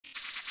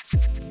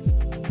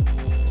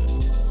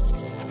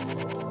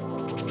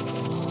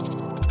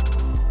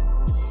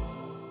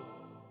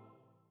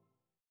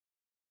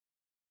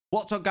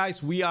What's up,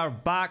 guys? We are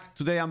back.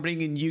 Today I'm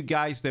bringing you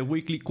guys the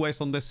weekly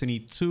quest on Destiny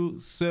 2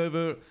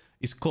 server.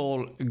 It's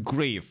called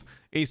Grief.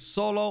 It's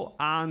solo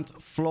and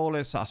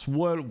flawless as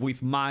well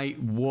with my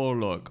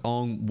warlock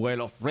on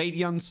Well of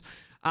Radiance.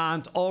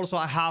 And also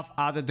I have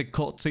added the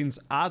cutscenes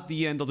at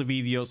the end of the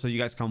video so you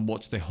guys can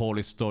watch the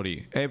whole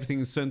story.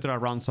 Everything is centered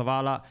around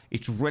Zavala.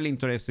 It's really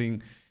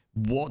interesting.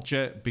 Watch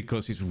it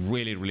because it's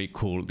really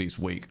cool this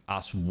week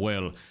as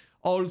well.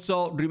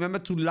 Also, remember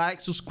to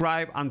like,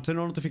 subscribe, and turn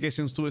on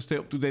notifications to stay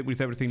up to date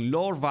with everything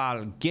Lord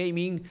Val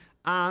Gaming.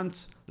 And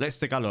let's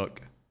take a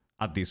look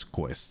at this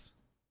quest.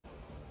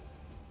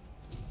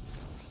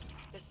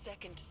 The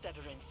second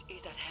severance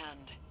is at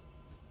hand.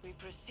 We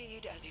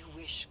proceed as you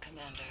wish,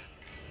 Commander.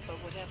 But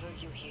whatever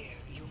you hear,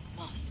 you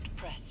must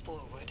press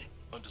forward.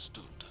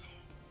 Understood.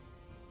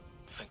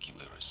 Thank you,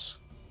 Lyris.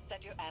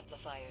 Set your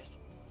amplifiers.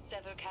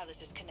 Sever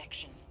Callus's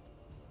connection.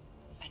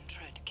 And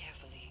tread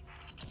carefully.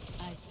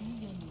 I see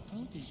your new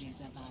protege,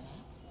 Zavala.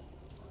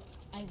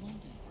 I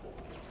wonder,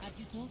 have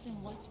you told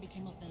them what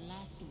became of the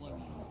last warrior?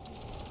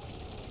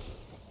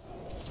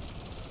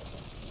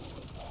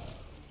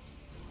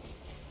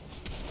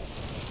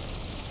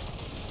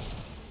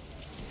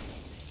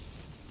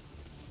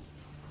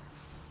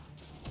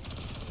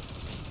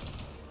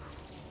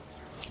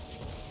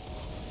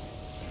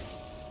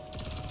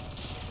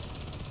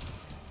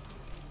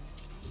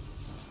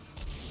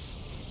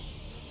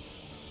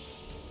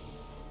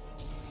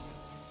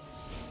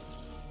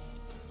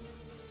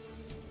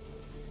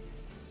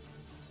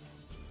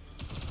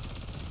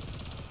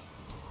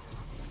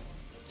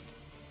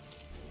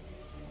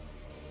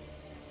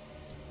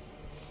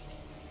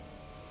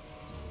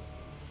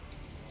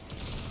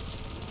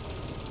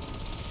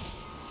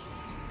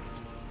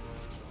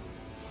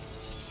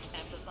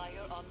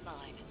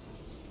 Online.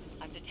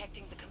 I'm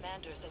detecting the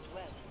commanders as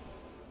well.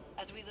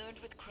 As we learned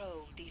with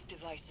Crow, these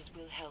devices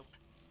will help,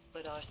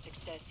 but our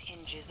success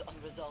hinges on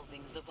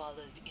resolving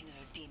Zavala's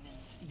inner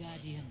demons.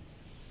 Guardian,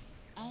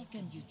 how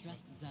can you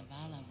trust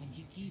Zavala when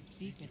he keeps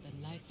secret the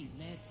life he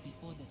led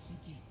before the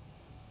city?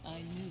 I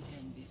knew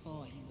him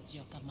before he was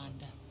your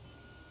commander.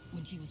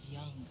 When he was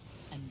young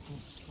and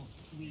boastful,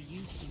 we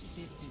used to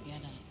sit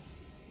together,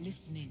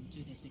 listening to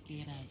the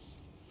cicadas.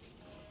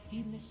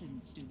 He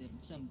listens to them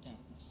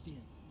sometimes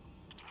still.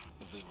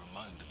 They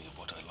remind me of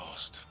what I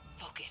lost.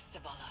 Focus,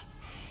 Zavala.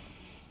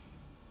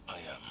 I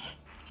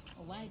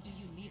am. Why do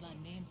you leave our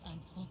names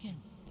unspoken?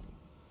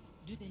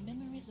 Do the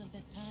memories of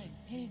that time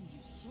pain you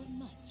so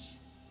much?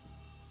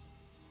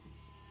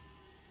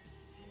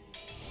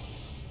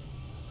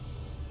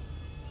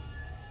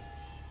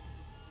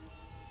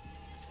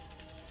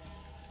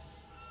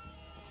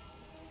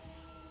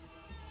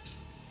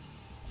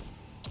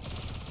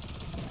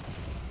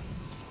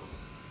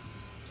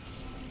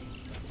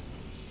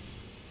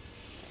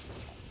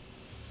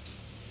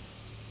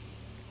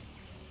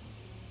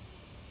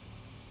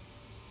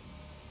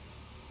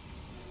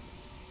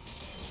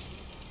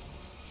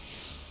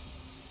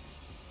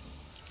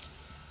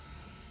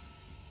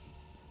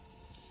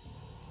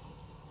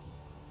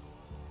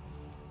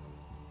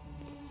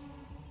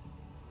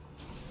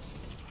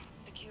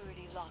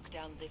 Security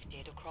lockdown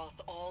lifted across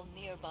all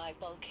nearby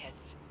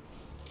bulkheads.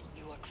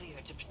 You are clear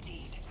to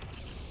proceed.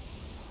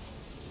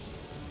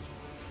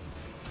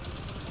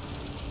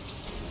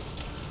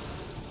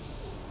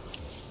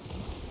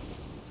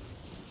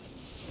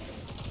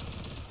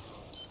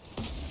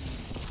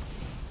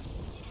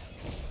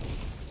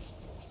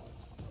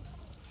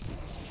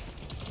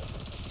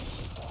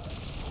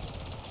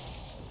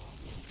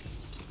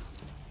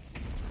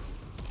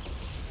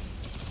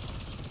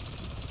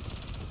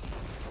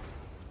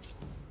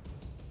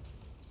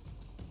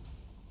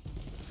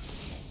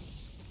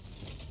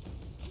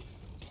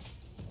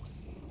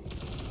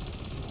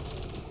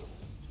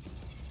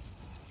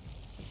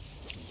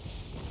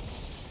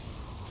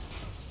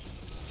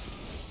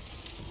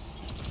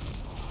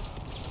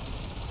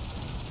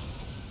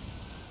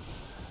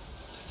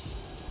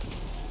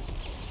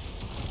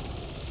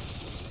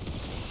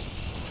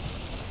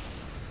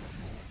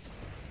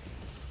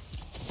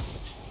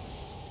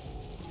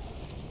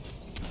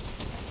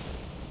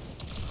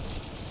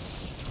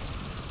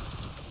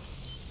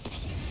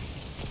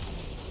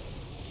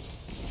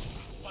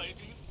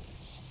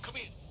 Come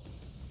in.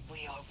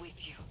 We are with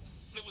you.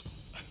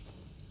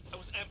 I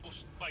was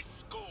ambushed by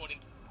Scorn and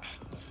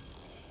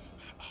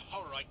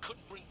horror I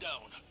couldn't bring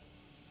down.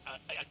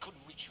 I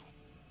couldn't reach you.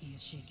 He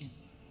is shaken.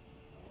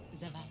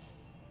 Zavala,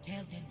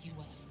 tell them you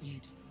are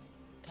afraid.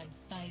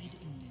 Confide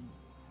in them.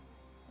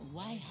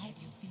 Why hide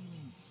your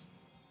feelings?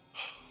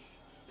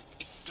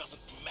 It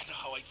doesn't matter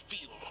how I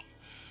feel.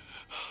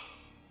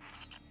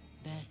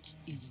 That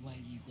is why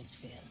you will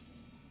fail.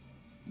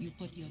 You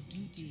put your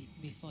duty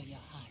before your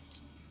heart.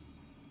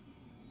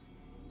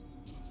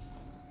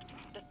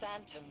 The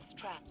phantoms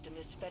trapped in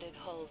this fetid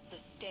hull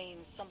sustain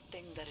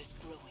something that is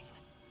growing.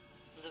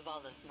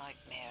 Zavala's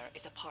nightmare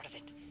is a part of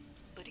it,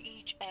 but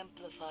each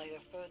amplifier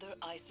further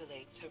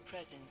isolates her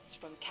presence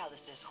from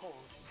Callus's hold.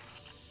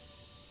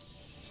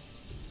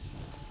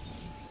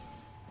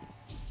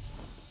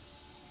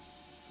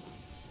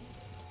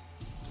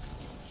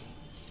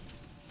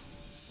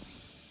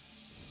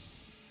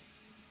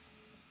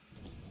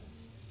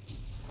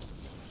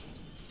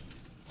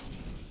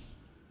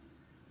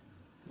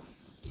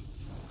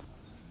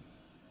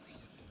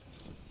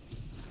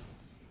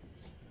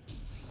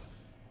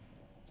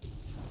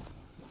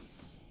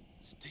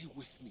 Stay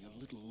with me a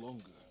little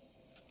longer.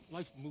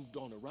 Life moved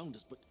on around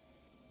us, but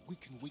we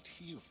can wait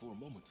here for a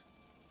moment.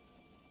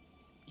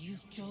 You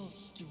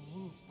chose to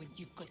move when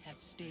you could have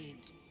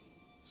stayed.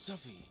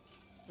 Safi,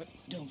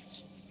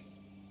 Don't.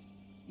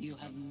 You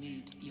have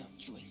made your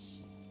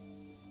choice.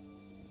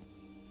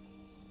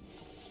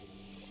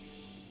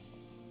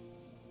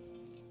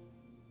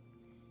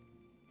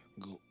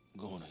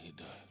 Go on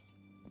ahead.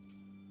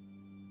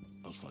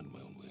 I'll find my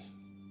own way.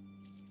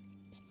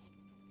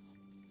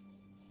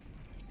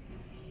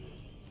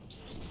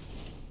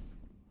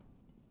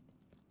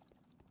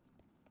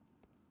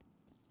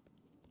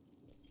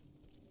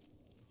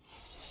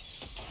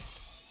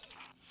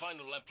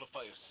 Final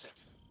amplifier set.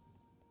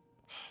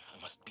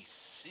 I must be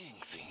seeing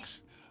things.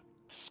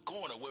 The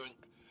Scorn are wearing...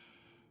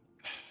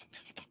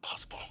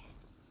 Impossible.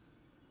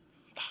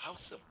 The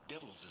House of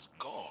Devils is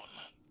gone.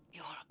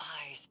 Your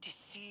eyes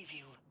deceive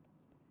you.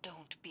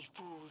 Don't be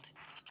fooled.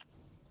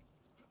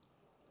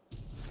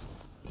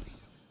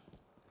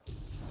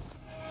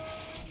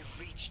 You've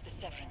reached the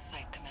Severance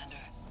site, Commander.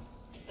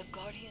 The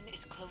Guardian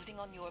is closing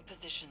on your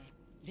position.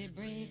 The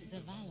brave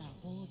Zavala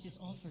holds his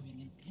offering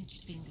in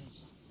clenched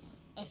fingers,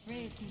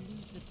 afraid to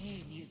lose the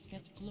pain he has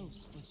kept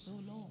close for so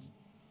long.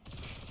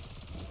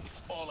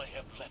 It's all I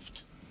have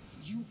left.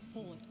 You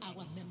hoard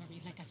our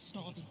memory like a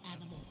starving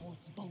animal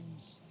hoards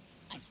bones,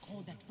 and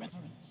call that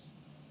reverence.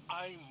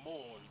 I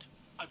mourned.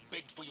 I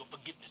begged for your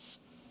forgiveness.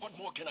 What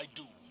more can I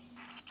do?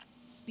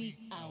 Speak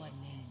our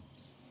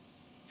names.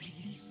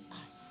 Release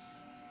us.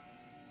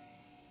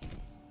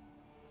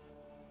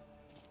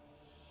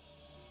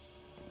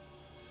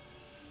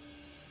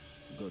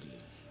 Guardian.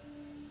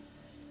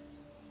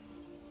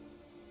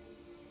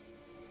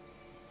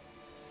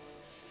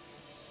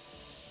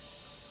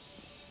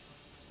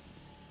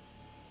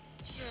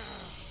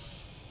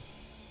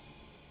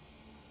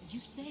 You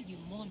said you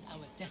mourned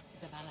our deaths,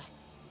 Zavala.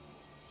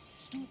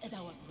 Stood at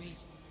our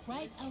graves,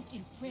 cried out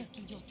in prayer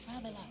to your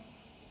traveler.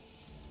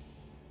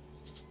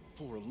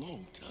 For a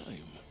long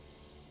time.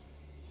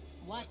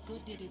 What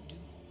good did it do?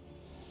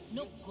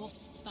 No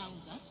ghosts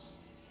found us.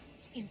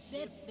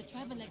 Instead, the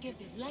traveler gave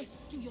the light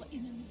to your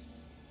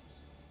enemies.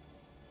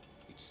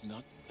 It's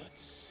not that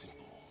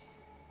simple.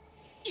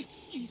 It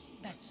is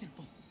that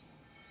simple.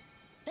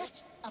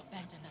 That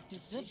abandoner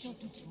deserves your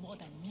duty more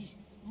than me,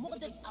 more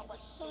than our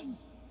son.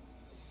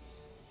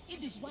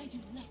 It is why you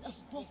left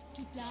us both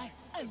to die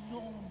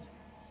alone.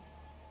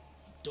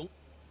 Don't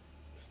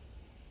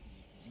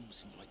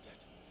use him like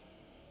that.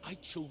 I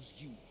chose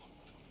you.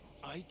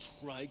 I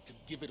tried to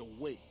give it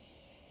away.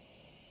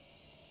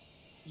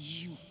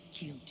 You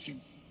killed him,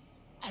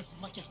 as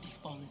much as the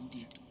Fallen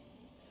did.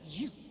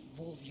 You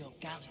wove your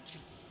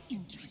gallantry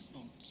into his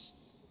bones.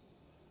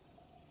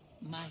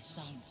 My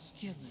son's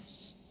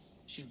killers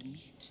should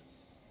meet.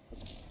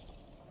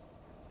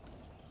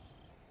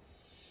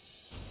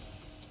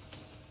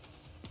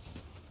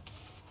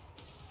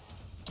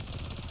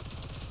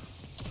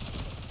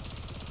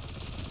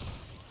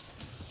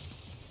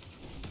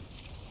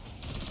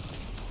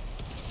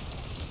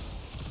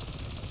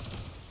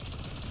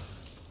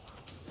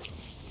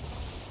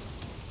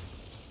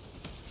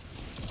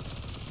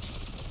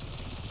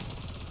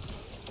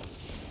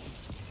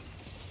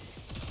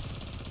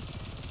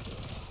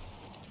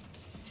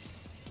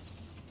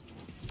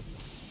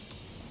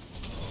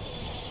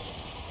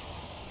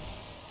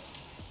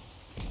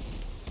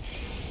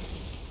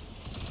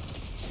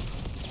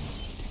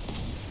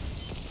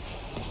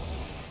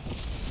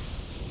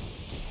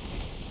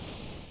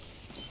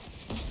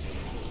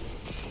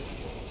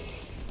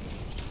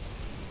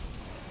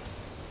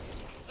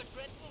 A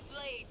dreadful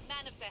blade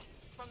manifests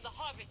from the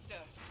Harvester.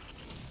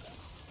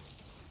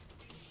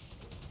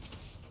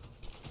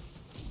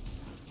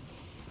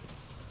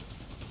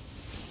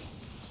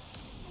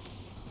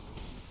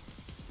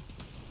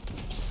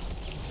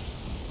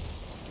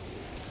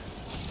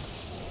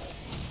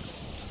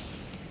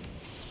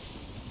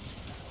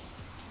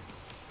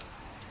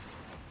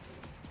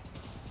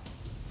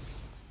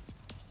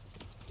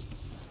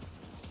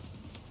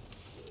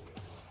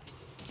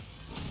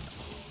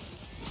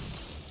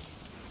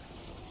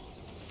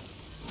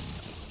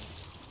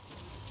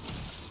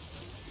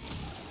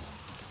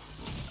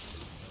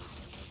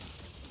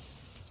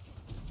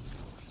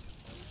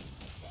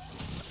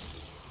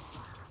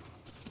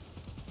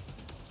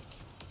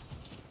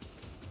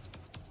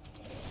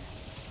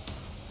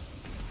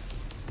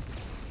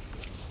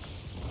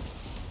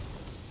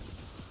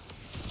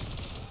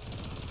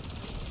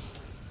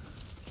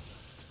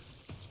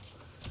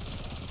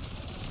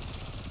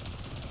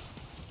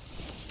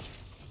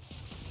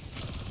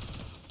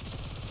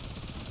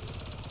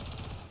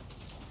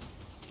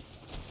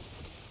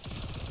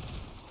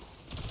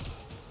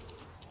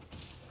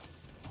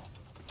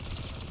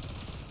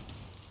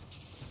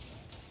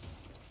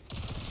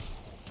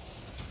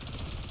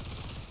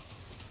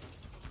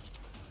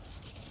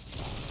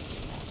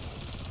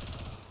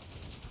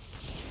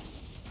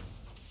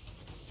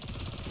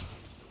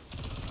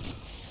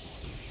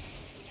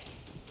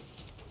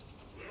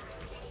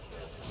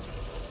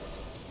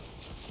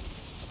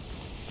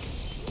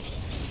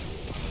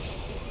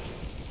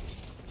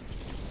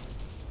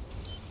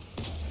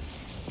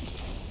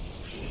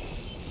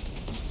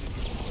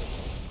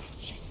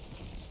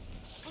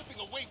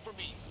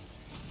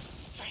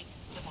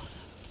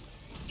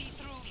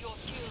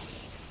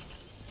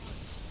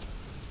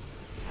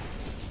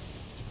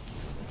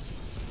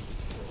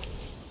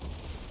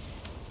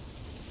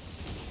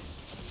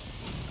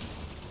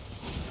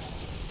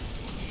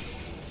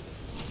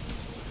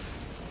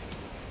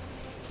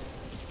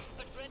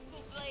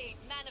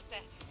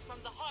 manifests from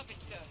the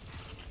Harvester.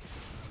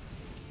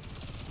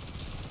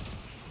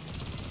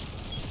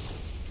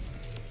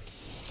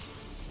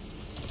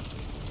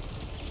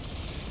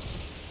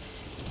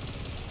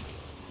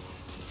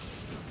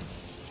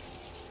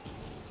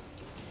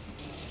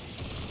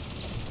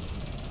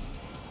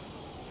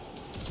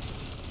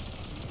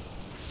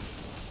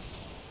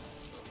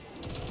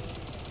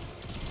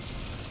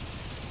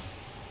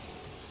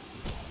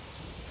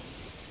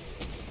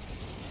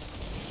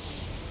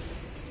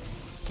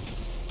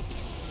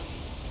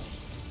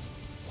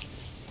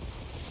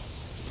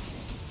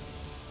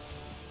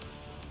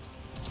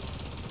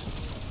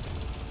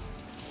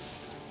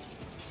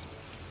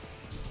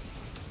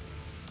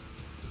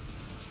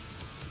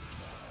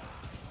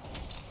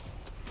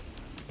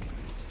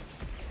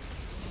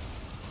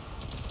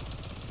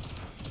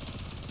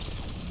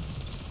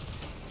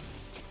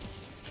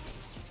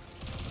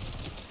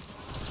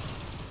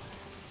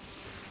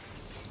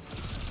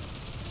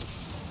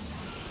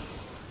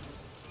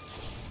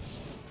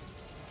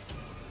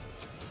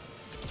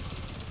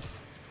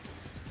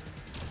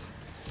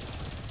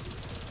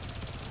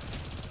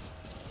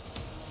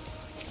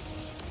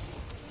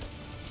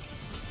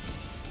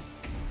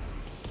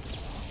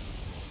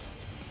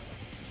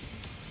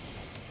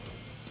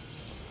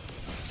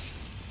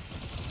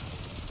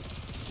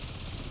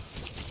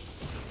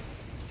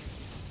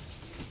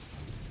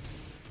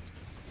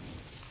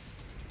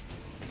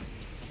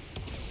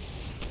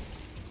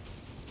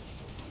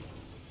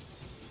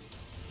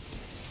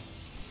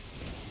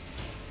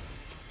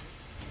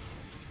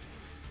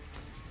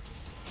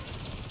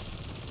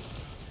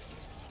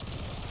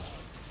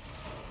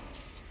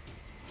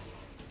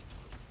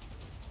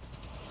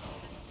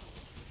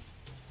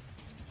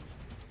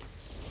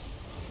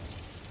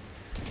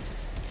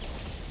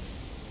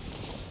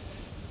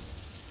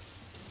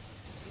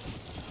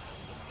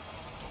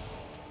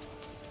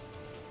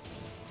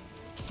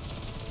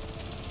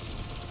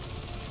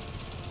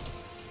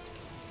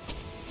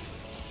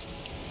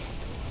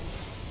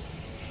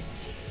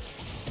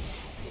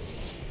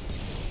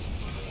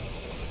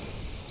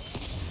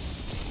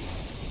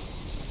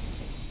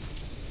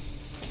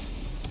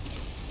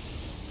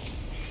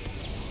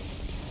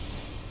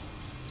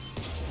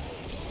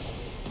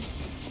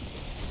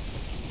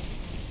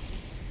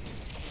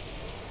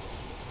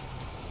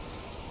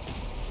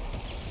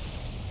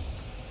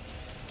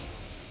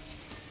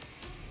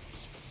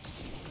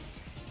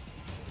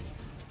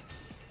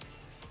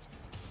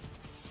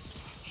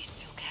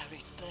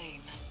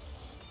 Blame.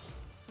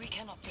 We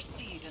cannot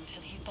proceed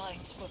until he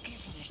finds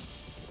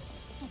forgiveness.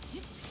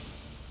 Forgiveness?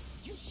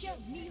 You share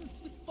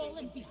meals with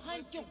fallen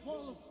behind your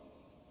walls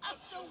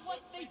after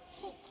what they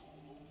took.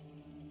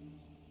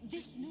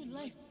 This new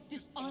life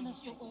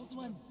dishonors your old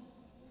one.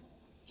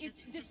 It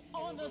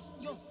dishonors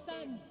your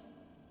son.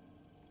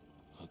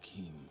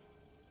 Hakim.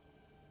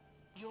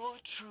 Your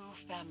true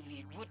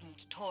family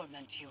wouldn't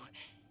torment you.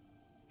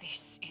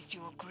 This is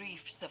your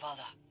grief,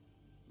 Zavala.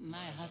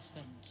 My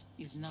husband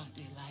is not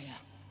a liar,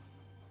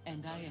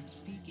 and I am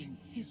speaking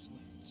his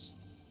words.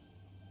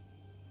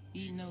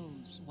 He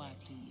knows what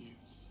he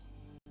is.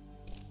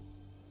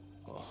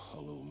 A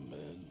hollow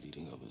man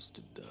leading others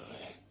to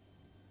die.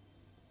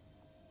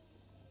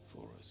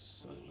 For a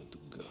silent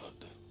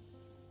god.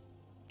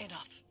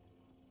 Enough.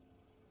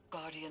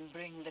 Guardian,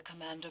 bring the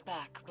commander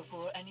back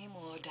before any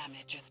more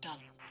damage is done.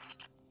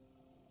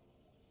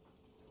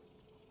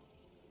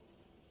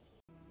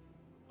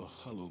 A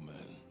hollow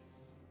man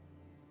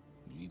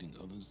leading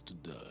others to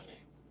die.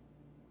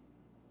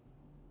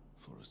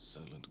 For a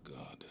silent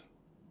god.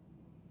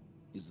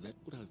 Is that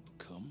what I've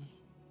become?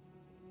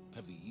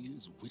 Have the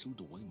years whittled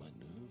away my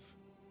nerve?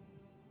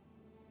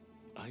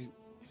 I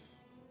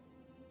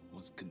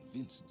was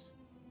convinced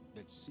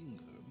that seeing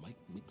her might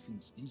make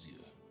things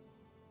easier.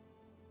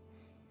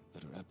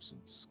 That her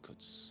absence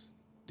cuts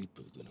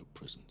deeper than her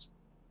presence.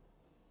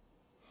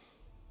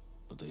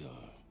 But they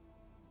are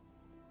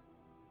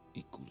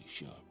equally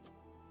sharp.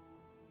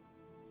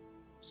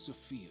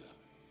 Sophia.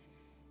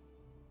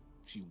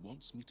 She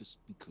wants me to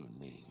speak her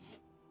name.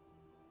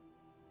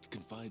 To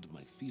confide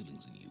my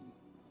feelings in you.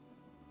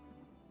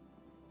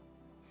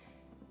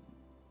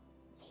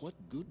 What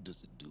good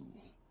does it do?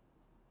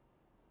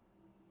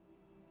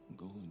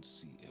 Go and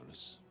see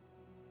Eris.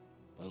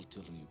 I'll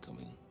tell her you're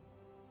coming.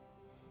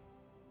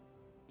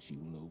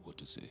 She'll know what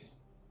to say.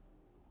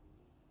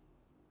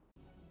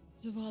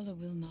 Zavala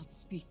will not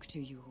speak to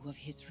you of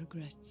his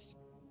regrets.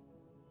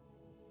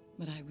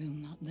 But I will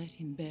not let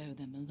him bear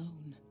them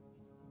alone.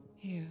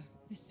 Here,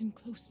 listen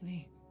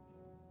closely.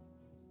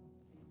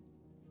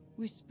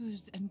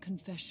 Whispers and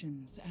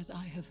confessions as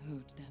I have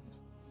heard them.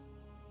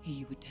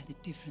 He would tell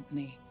it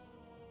differently.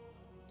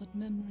 But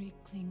memory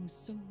clings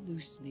so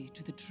loosely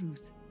to the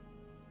truth.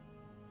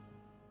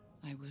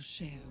 I will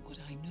share what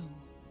I know.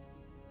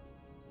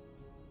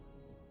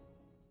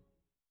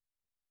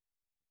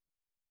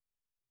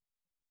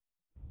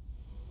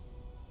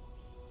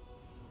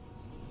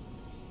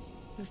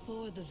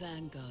 Before the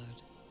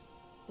Vanguard,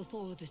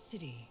 before the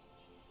city,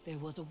 there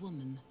was a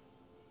woman.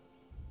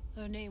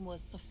 Her name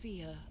was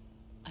Sophia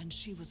and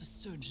she was a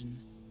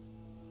surgeon.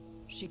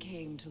 She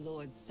came to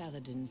Lord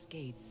Saladin's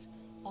gates,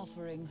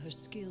 offering her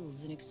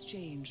skills in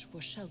exchange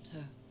for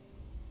shelter.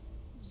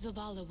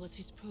 Zavala was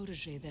his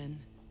protege then.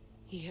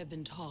 He had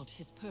been taught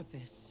his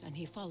purpose, and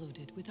he followed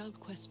it without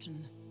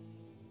question.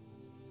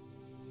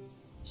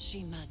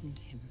 She maddened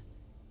him.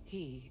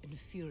 He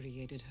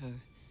infuriated her.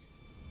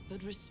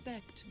 But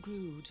respect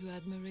grew to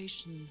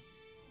admiration,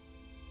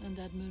 and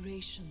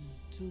admiration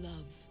to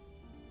love.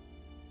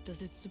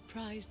 Does it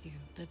surprise you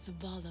that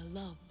Zavala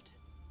loved?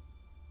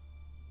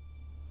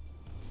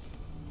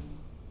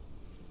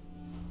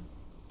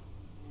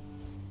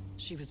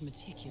 She was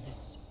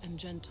meticulous and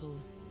gentle,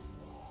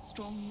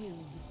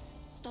 strong-willed,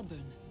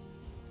 stubborn,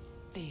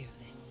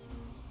 fearless.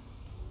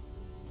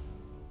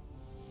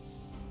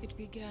 It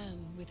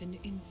began with an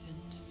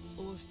infant,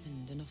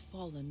 orphaned in a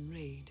fallen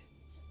raid.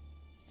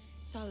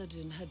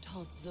 Saladin had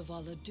taught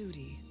Zavala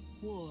duty,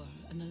 war,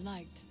 and the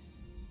light.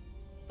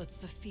 But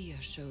Sophia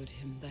showed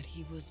him that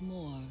he was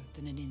more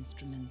than an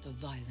instrument of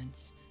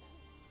violence.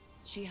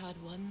 She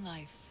had one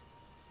life,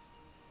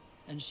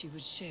 and she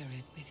would share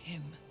it with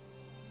him.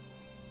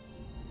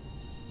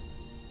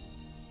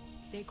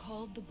 They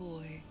called the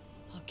boy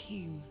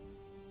Hakim.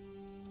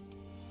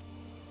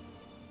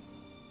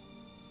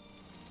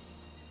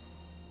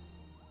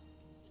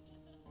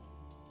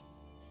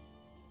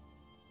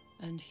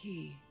 And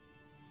he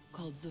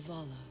called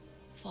Zavala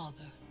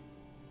father.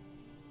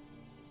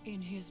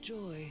 In his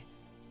joy,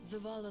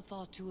 Zavala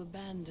thought to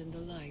abandon the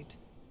light,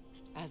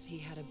 as he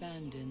had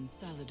abandoned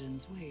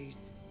Saladin's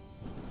ways.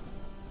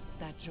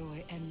 That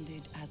joy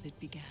ended as it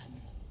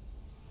began,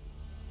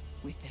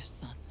 with their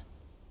son.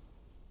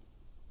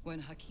 When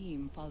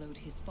Hakim followed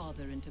his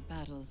father into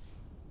battle,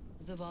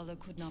 Zavala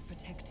could not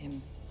protect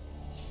him,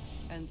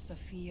 and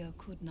Sophia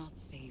could not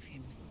save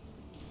him.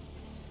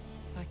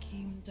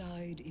 Hakim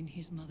died in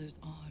his mother's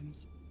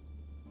arms.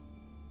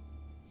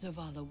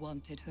 Zavala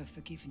wanted her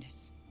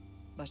forgiveness,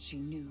 but she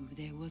knew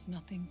there was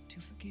nothing to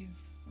forgive.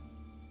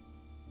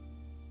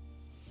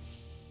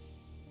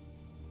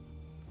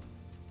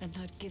 And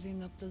that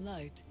giving up the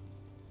light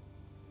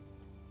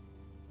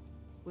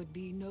would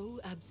be no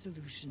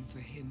absolution for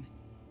him.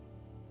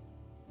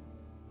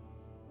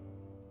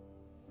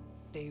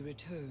 They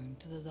returned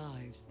to the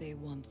lives they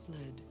once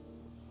led.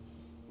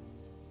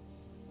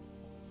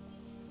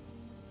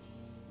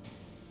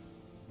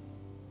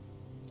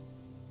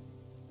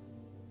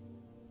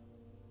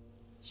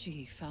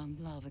 She found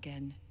love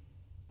again.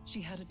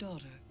 She had a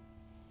daughter.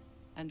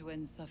 And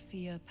when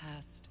Sophia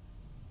passed,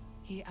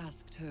 he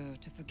asked her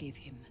to forgive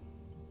him.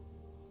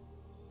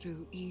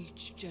 Through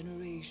each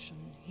generation,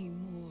 he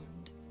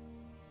mourned.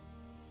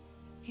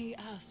 He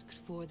asked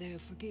for their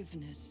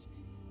forgiveness.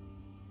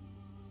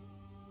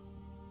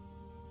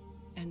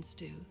 And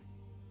still,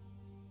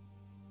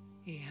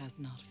 he has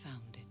not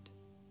found it.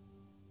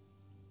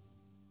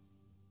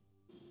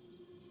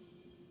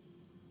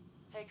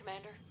 Hey,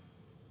 Commander.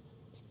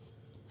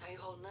 How you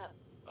holding up?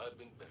 I've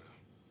been better.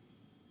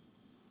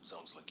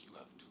 Sounds like you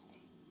have too.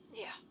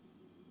 Yeah.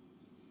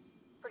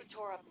 Pretty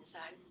tore up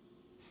inside.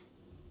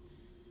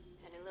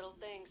 Any little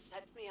thing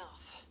sets me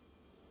off.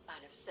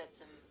 I'd have said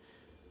some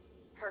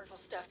hurtful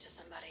stuff to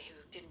somebody who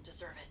didn't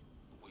deserve it.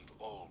 We've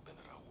all been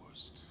at our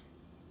worst.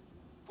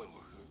 When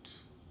we're hurt,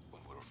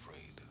 when we're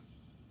afraid,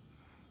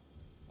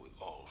 we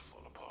all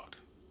fall apart.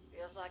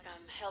 Feels like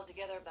I'm held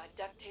together by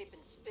duct tape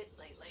and spit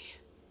lately.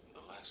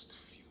 The last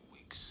few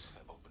weeks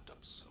have opened up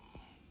some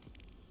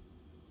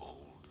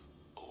old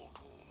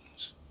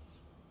wounds.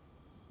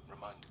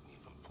 Reminded me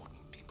of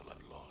important people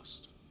I've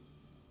lost.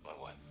 My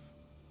wife,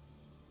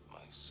 my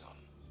son.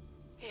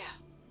 Yeah.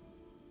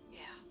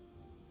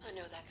 I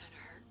know that kind of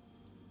hurt.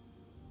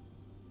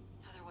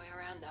 Other way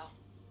around, though.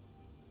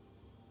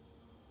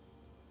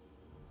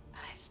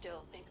 I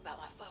still think about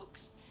my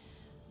folks,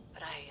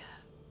 but I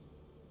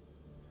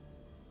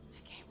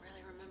can't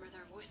really remember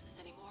their voices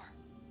anymore.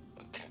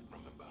 I can't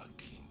remember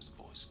Hakim's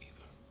voice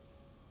either.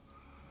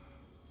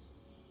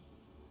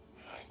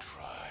 I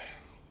try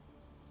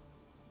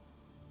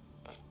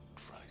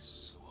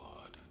so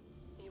hard.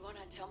 You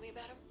wanna tell me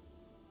about him?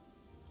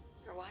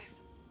 Your wife?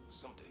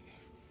 Someday.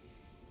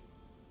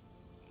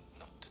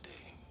 Not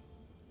today.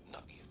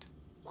 Not yet.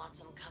 Want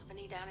some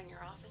company down in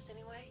your office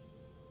anyway?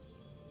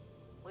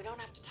 We don't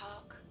have to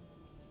talk.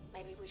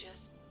 Maybe we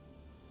just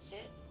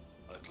sit.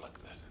 I'd like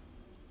that.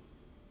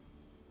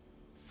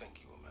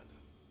 Thank you, Amanda.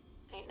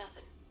 Ain't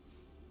nothing.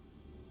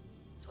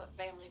 It's what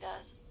family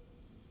does.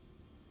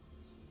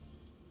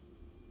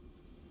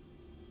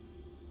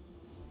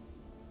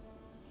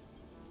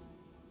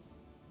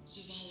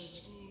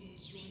 Zavala's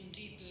wounds run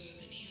deeper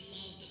than he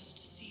allows us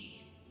to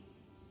see.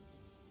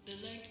 The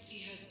lengths he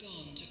has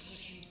gone to cut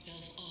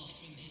himself off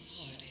from his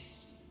heart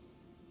is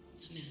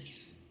familiar.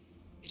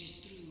 It is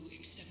through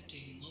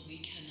accepting what we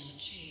cannot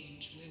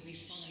change where we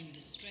find the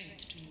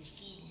strength to move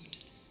forward.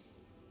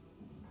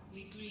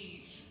 We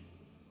grieve,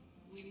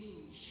 we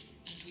move,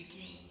 and we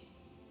grow.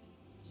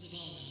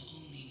 Zavala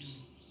only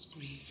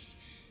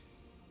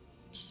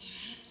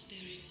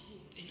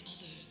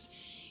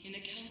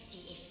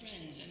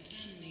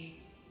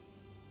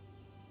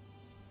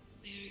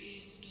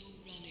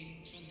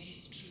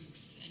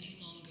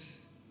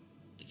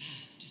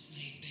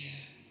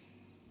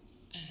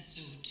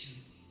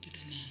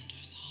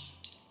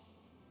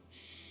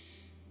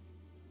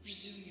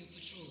Resume your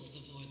patrols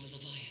aboard the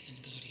Leviathan,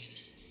 Guardian.